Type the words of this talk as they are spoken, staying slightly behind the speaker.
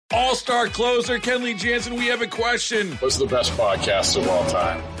All-star closer Kenley Jansen, we have a question. What's the best podcast of all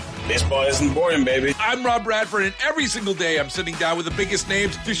time? Baseball isn't boring, baby. I'm Rob Bradford, and every single day I'm sitting down with the biggest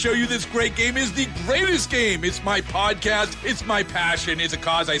names to show you this great game is the greatest game. It's my podcast. It's my passion. It's a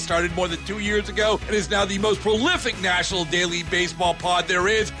cause I started more than 2 years ago and is now the most prolific national daily baseball pod there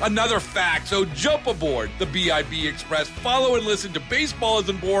is. Another fact. So jump aboard the BIB Express. Follow and listen to Baseball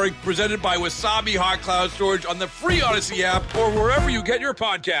Isn't Boring, presented by Wasabi Hot Cloud Storage on the free Odyssey app or wherever you get your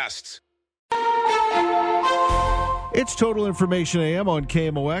podcasts. It's Total Information AM on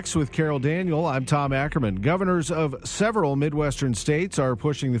KMOX with Carol Daniel. I'm Tom Ackerman. Governors of several Midwestern states are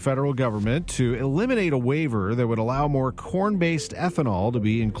pushing the federal government to eliminate a waiver that would allow more corn-based ethanol to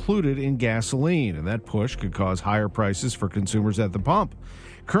be included in gasoline, and that push could cause higher prices for consumers at the pump.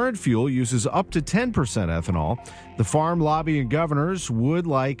 Current fuel uses up to 10% ethanol. The farm lobby and governors would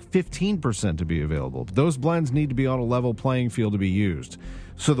like 15% to be available. Those blends need to be on a level playing field to be used.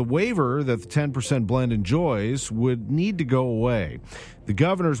 So the waiver that the 10% blend enjoys would need to go away. The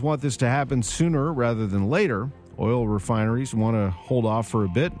governors want this to happen sooner rather than later. Oil refineries want to hold off for a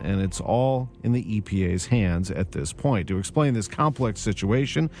bit, and it's all in the EPA's hands at this point. To explain this complex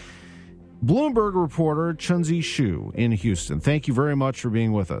situation, Bloomberg reporter Chunzi Shu in Houston. Thank you very much for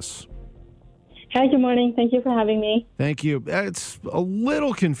being with us. Hi, good morning. Thank you for having me. Thank you. It's a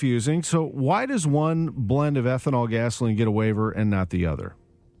little confusing. So why does one blend of ethanol gasoline get a waiver and not the other?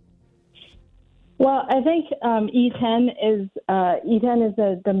 Well, I think E10 is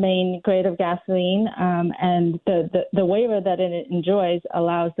the main grade of gasoline, and the waiver that it enjoys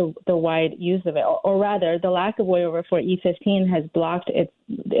allows the wide use of it, or rather, the lack of waiver for E15 has blocked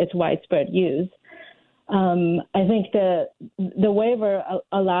its widespread use. I think the waiver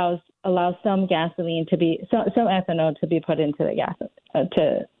allows some gasoline to be some ethanol to be put into the gas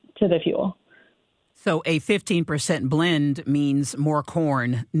to the fuel. So a 15% blend means more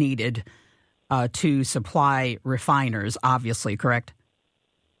corn needed to supply refiners, obviously, correct?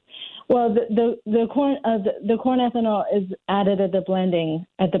 Well, the corn ethanol is added at the blending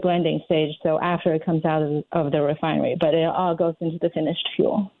stage, so after it comes out of the refinery, but it all goes into the finished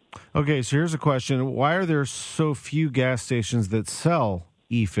fuel. Okay, so here's a question: why are there so few gas stations that sell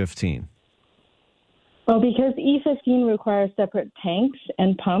E15? Well, because E15 requires separate tanks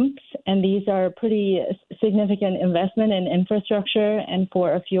and pumps, and these are pretty significant investment in infrastructure, and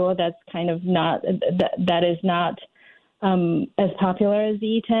for a fuel that's kind of not as popular as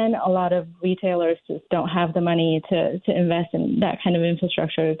E10, a lot of retailers just don't have the money to invest in that kind of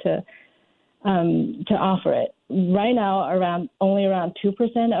infrastructure to offer it. Right now, only around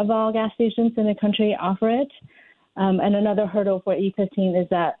 2% of all gas stations in the country offer it. And another hurdle for E15 is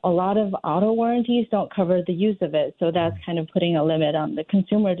that a lot of auto warranties don't cover the use of it. So that's kind of putting a limit on the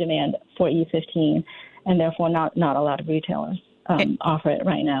consumer demand for E15, and therefore not a lot of retailers offer it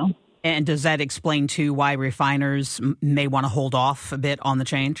right now. And does that explain, too, why refiners may want to hold off a bit on the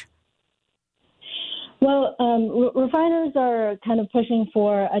change? Well, refiners are kind of pushing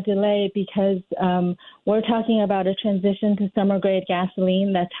for a delay because we're talking about a transition to summer-grade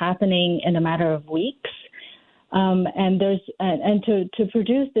gasoline that's happening in a matter of weeks. And to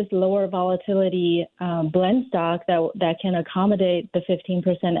produce this lower volatility blend stock that can accommodate the 15%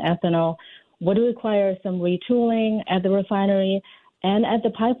 ethanol would require some retooling at the refinery and at the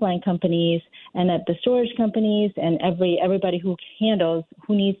pipeline companies and at the storage companies and everybody who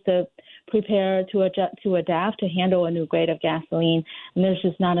needs to prepare to adapt to handle a new grade of gasoline. And there's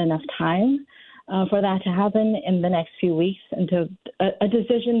just not enough time for that to happen in the next few weeks. And a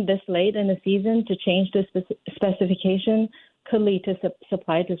decision this late in the season to change the specification could lead to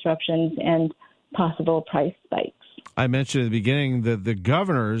supply disruptions and possible price spikes. I mentioned at the beginning that the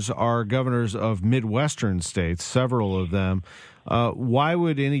governors are governors of Midwestern states, several of them. Why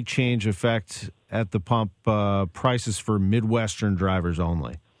would any change affect at the pump prices for Midwestern drivers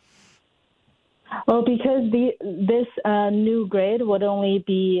only? Well, because this new grade would only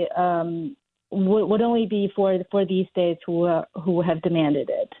be for these states who have demanded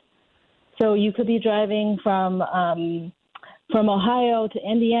it. So you could be driving from Ohio to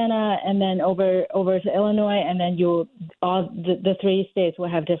Indiana and then over to Illinois, and then the three states will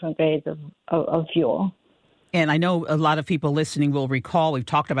have different grades of fuel. And I know a lot of people listening will recall, we've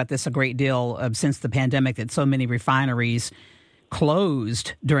talked about this a great deal since the pandemic, that so many refineries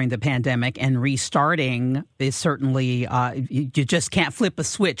closed during the pandemic, and restarting is certainly, you just can't flip a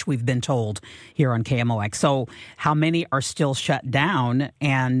switch, we've been told here on KMOX. So how many are still shut down,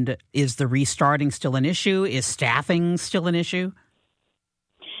 and is the restarting still an issue? Is staffing still an issue?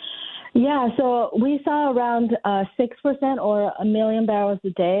 Yeah, so we saw around 6% or 1 million barrels a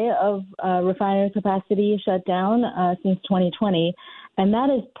day of refinery capacity shut down since 2020. and that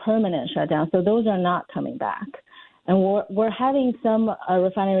is permanent shutdown. So those are not coming back. And we're having some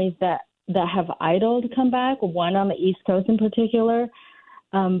refineries that have idled come back, one on the East Coast in particular,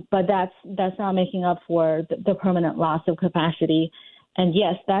 but that's not making up for the permanent loss of capacity. And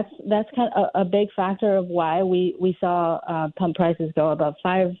yes, that's kind of a big factor of why we saw pump prices go above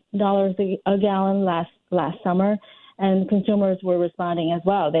 $5 a gallon last summer, and consumers were responding as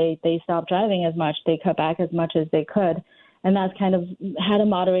well. They stopped driving as much, they cut back as much as they could, and that's kind of had a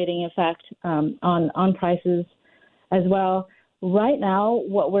moderating effect on prices as well. Right now,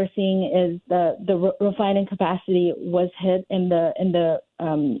 what we're seeing is the refining capacity was hit in the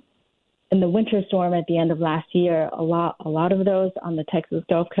winter storm at the end of last year. A lot of those on the Texas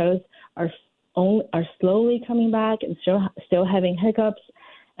Gulf Coast are slowly coming back and still having hiccups.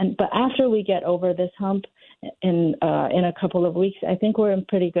 But after we get over this hump in a couple of weeks, I think we're in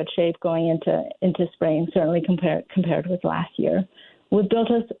pretty good shape going into spring. Certainly compared with last year, we've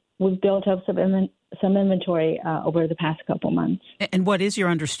built up some inventory over the past couple months. And what is your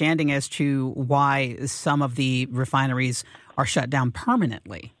understanding as to why some of the refineries are shut down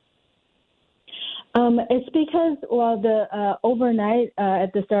permanently? It's because, the overnight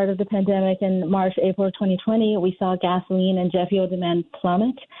at the start of the pandemic in March, April 2020, we saw gasoline and jet fuel demand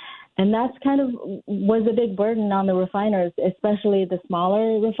plummet. And that's kind of was a big burden on the refiners, especially the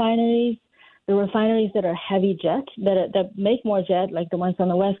smaller refineries, the refineries that are heavy jet, that make more jet, like the ones on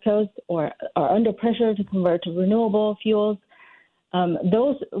the West Coast, or are under pressure to convert to renewable fuels.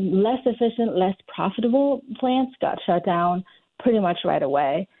 Those less efficient, less profitable plants got shut down pretty much right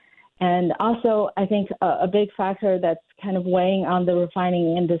away. And also, I think a big factor that's kind of weighing on the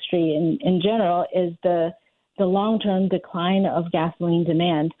refining industry in general is the long-term decline of gasoline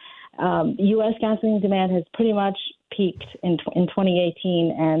demand. U.S. gasoline demand has pretty much peaked in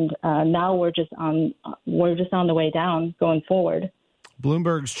 2018, and now we're just on the way down going forward.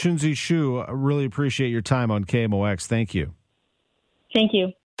 Bloomberg's Chunzi Xu, I really appreciate your time on KMOX. Thank you. Thank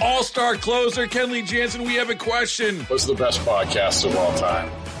you. All-star closer Kenley Jansen, we have a question. What's the best podcast of all time?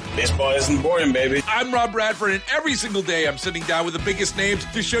 Baseball isn't boring, baby. I'm Rob Bradford, and every single day I'm sitting down with the biggest names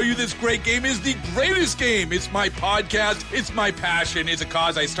to show you this great game is the greatest game. It's my podcast. It's my passion. It's a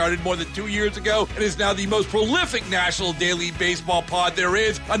cause I started more than 2 years ago and is now the most prolific national daily baseball pod there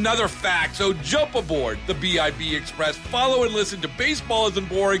is. Another fact, so jump aboard the BIB Express. Follow and listen to Baseball Isn't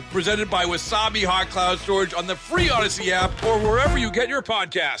Boring, presented by Wasabi Hot Cloud Storage on the free Odyssey app or wherever you get your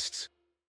podcasts.